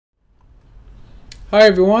Hi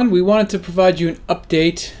everyone, we wanted to provide you an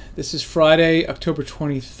update. This is Friday, October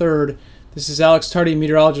 23rd. This is Alex Tardy,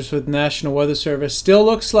 meteorologist with the National Weather Service. Still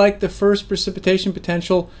looks like the first precipitation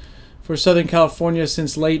potential for Southern California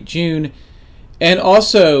since late June, and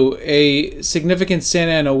also a significant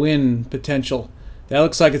Santa Ana wind potential. That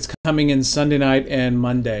looks like it's coming in Sunday night and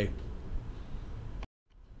Monday.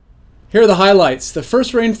 Here are the highlights. The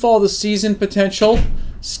first rainfall of the season potential,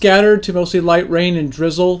 scattered to mostly light rain and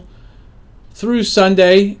drizzle through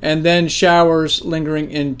Sunday, and then showers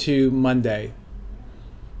lingering into Monday,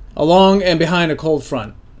 along and behind a cold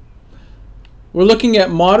front. We're looking at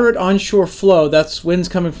moderate onshore flow, that's winds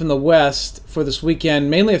coming from the west for this weekend,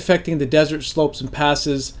 mainly affecting the desert slopes and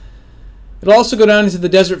passes. It'll also go down into the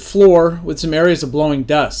desert floor with some areas of blowing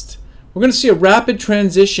dust. We're going to see a rapid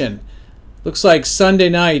transition, looks like Sunday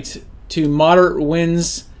night, to moderate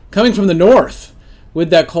winds coming from the north with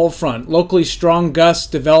that cold front. Locally strong gusts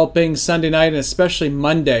developing Sunday night and especially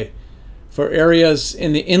Monday for areas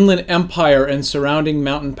in the Inland Empire and surrounding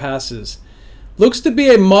mountain passes. Looks to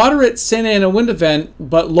be a moderate Santa Ana wind event,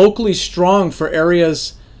 but locally strong for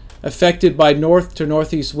areas affected by north to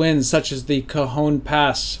northeast winds such as the Cajon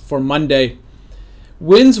Pass for Monday.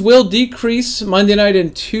 Winds will decrease Monday night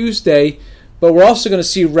and Tuesday, but we're also going to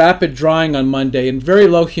see rapid drying on Monday and very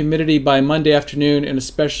low humidity by Monday afternoon and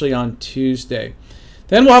especially on Tuesday.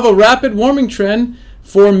 Then we'll have a rapid warming trend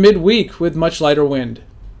for midweek with much lighter wind.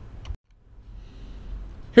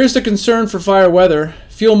 Here's the concern for fire weather.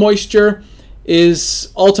 Fuel moisture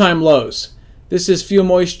is all-time lows. This is fuel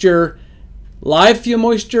moisture, live fuel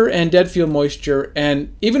moisture and dead fuel moisture.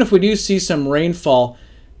 And even if we do see some rainfall,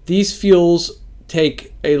 these fuels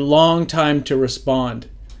take a long time to respond.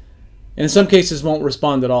 And in some cases won't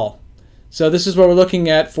respond at all. So this is what we're looking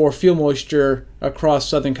at for fuel moisture across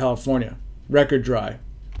Southern California. Record dry.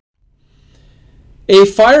 A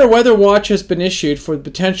fire weather watch has been issued for the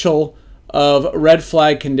potential of red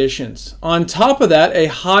flag conditions. On top of that, a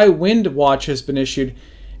high wind watch has been issued,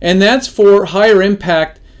 and that's for higher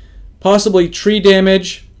impact, possibly tree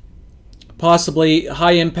damage, possibly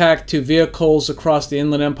high impact to vehicles across the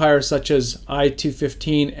Inland Empire such as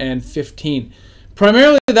I-215 and 15.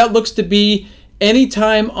 Primarily that looks to be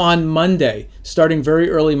anytime on Monday, starting very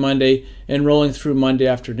early Monday and rolling through Monday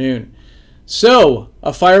afternoon. So,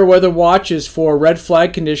 a fire weather watch is for red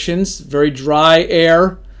flag conditions, very dry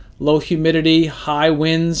air, low humidity, high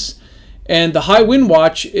winds, and the high wind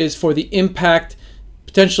watch is for the impact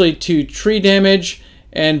potentially to tree damage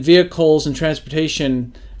and vehicles and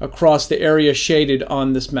transportation across the area shaded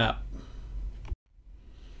on this map.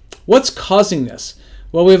 What's causing this?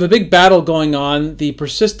 Well, we have a big battle going on. The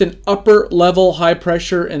persistent upper level high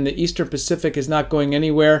pressure in the eastern Pacific is not going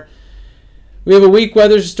anywhere. We have a weak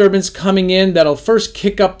weather disturbance coming in that'll first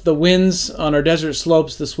kick up the winds on our desert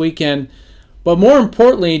slopes this weekend. But more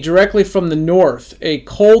importantly, directly from the north, a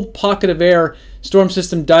cold pocket of air storm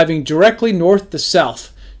system diving directly north to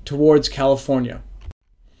south towards California.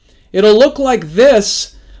 It'll look like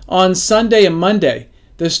this on Sunday and Monday.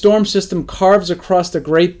 The storm system carves across the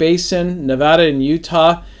Great Basin, Nevada and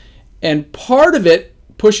Utah, and part of it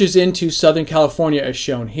pushes into Southern California as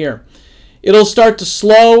shown here. It'll start to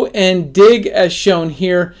slow and dig as shown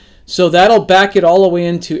here, so that'll back it all the way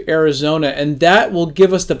into Arizona, and that will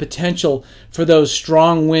give us the potential for those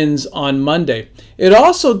strong winds on Monday. It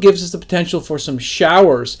also gives us the potential for some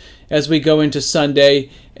showers as we go into Sunday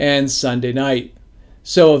and Sunday night.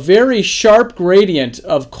 So a very sharp gradient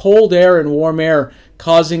of cold air and warm air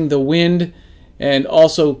causing the wind and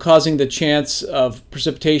also causing the chance of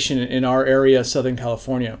precipitation in our area, Southern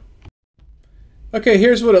California. Okay,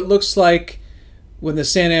 here's what it looks like when the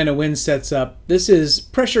Santa Ana wind sets up. This is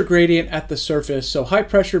pressure gradient at the surface. So high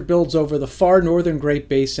pressure builds over the far northern Great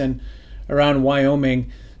Basin around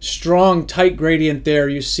Wyoming. Strong, tight gradient there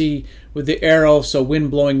you see with the arrow, so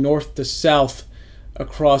wind blowing north to south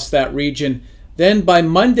across that region. Then by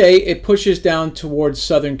Monday, it pushes down towards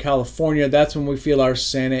Southern California. That's when we feel our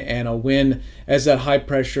Santa Ana wind as that high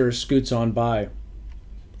pressure scoots on by.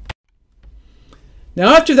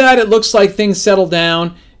 Now after that, it looks like things settle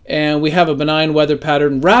down and we have a benign weather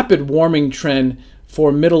pattern, rapid warming trend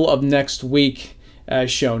for middle of next week as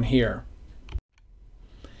shown here.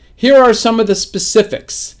 Here are some of the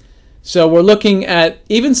specifics. So we're looking at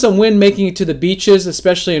even some wind making it to the beaches,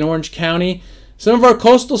 especially in Orange County. Some of our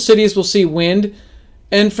coastal cities will see wind,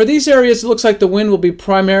 and for these areas it looks like the wind will be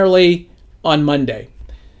primarily on Monday.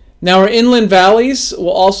 Now our inland valleys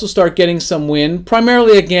will also start getting some wind,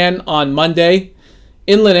 primarily again on Monday.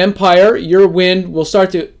 Inland Empire, your wind will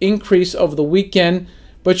start to increase over the weekend,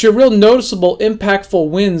 but your real noticeable impactful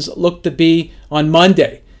winds look to be on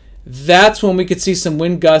Monday that's when we could see some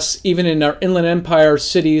wind gusts even in our Inland Empire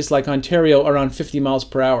cities like Ontario around 50 miles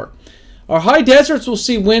per hour. Our high deserts will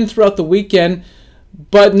see wind throughout the weekend,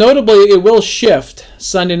 but notably it will shift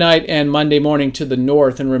Sunday night and Monday morning to the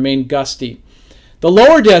north and remain gusty. The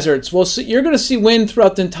lower deserts, you're going to see wind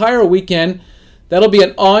throughout the entire weekend. That'll be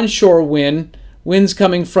an onshore wind, winds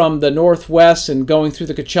coming from the northwest and going through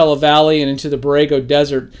the Coachella Valley and into the Borrego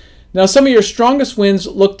Desert. Now, some of your strongest winds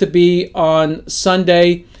look to be on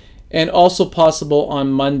Sunday and also possible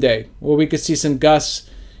on Monday, where we could see some gusts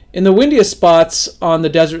in the windiest spots on the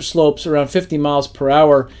desert slopes around 50 miles per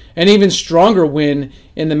hour, and even stronger wind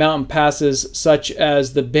in the mountain passes such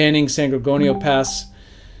as the Banning-San Gorgonio Pass.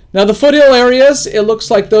 Now, the foothill areas, it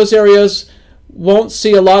looks like those areas won't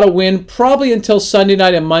see a lot of wind probably until Sunday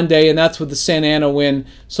night and Monday, and that's with the Santa Ana wind.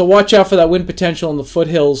 So watch out for that wind potential in the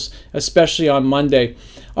foothills, especially on Monday.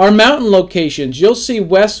 Our mountain locations, you'll see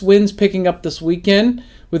west winds picking up this weekend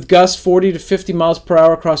with gusts 40 to 50 miles per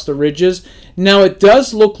hour across the ridges. Now, it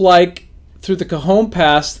does look like through the Cajon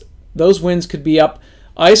Pass, those winds could be up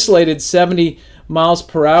isolated 70 miles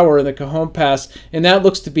per hour in the Cajon Pass, and that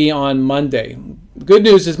looks to be on Monday. Good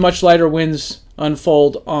news is much lighter winds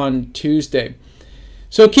unfold on Tuesday.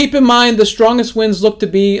 So keep in mind the strongest winds look to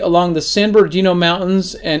be along the San Bernardino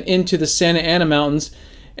Mountains and into the Santa Ana Mountains,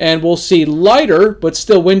 and we'll see lighter but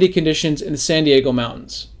still windy conditions in the San Diego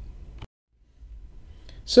Mountains.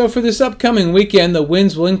 So for this upcoming weekend, the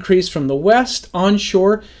winds will increase from the west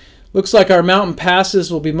onshore. Looks like our mountain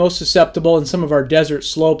passes will be most susceptible in some of our desert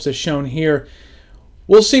slopes as shown here.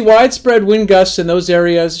 We'll see widespread wind gusts in those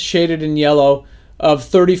areas shaded in yellow of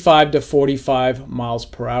 35 to 45 miles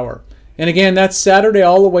per hour. And again, that's Saturday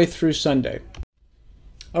all the way through Sunday.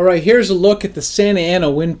 All right, here's a look at the Santa Ana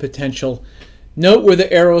wind potential. Note where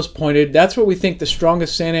the arrow is pointed. That's where we think the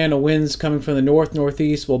strongest Santa Ana winds coming from the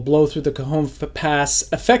north-northeast will blow through the Cajon Pass,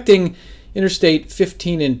 affecting Interstate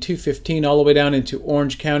 15 and 215 all the way down into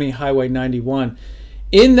Orange County Highway 91.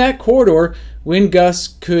 In that corridor, wind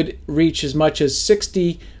gusts could reach as much as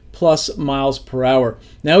 60 plus miles per hour.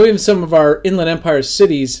 Now even some of our Inland Empire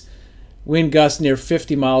cities, wind gusts near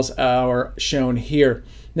 50 miles per hour shown here.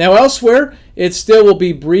 Now elsewhere, it still will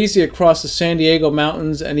be breezy across the San Diego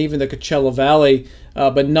Mountains and even the Coachella Valley,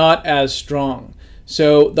 but not as strong.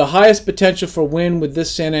 So the highest potential for wind with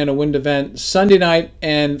this Santa Ana wind event Sunday night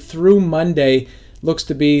and through Monday looks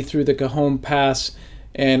to be through the Cajon Pass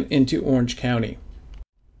and into Orange County.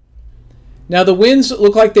 Now the winds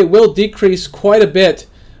look like they will decrease quite a bit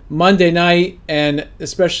Monday night and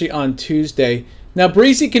especially on Tuesday. Now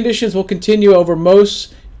breezy conditions will continue over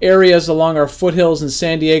most areas along our foothills in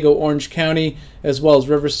San Diego, Orange County, as well as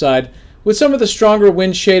Riverside, with some of the stronger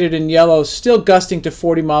winds shaded in yellow still gusting to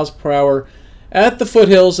 40 miles per hour at the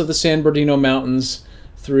foothills of the San Bernardino Mountains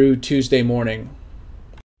through Tuesday morning.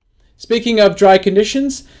 Speaking of dry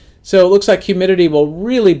conditions, so it looks like humidity will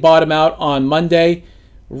really bottom out on Monday,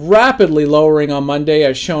 rapidly lowering on Monday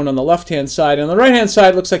as shown on the left-hand side. On the right-hand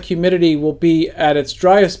side, it looks like humidity will be at its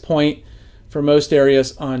driest point for most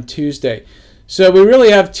areas on Tuesday. So we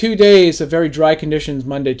really have 2 days of very dry conditions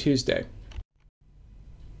Monday, Tuesday.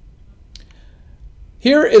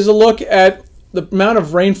 Here is a look at the amount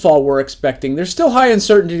of rainfall we're expecting. There's still high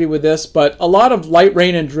uncertainty with this, but a lot of light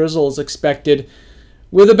rain and drizzle is expected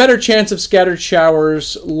with a better chance of scattered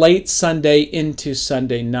showers late Sunday into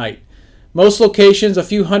Sunday night. Most locations a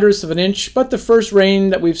few hundredths of an inch, but the first rain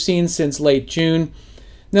that we've seen since late June.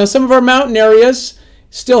 Now some of our mountain areas,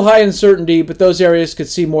 still high uncertainty, but those areas could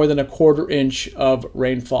see more than a quarter inch of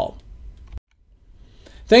rainfall.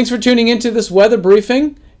 Thanks for tuning into this weather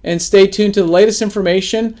briefing, and stay tuned to the latest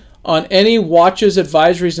information on any watches,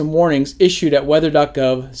 advisories, and warnings issued at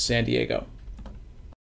weather.gov San Diego.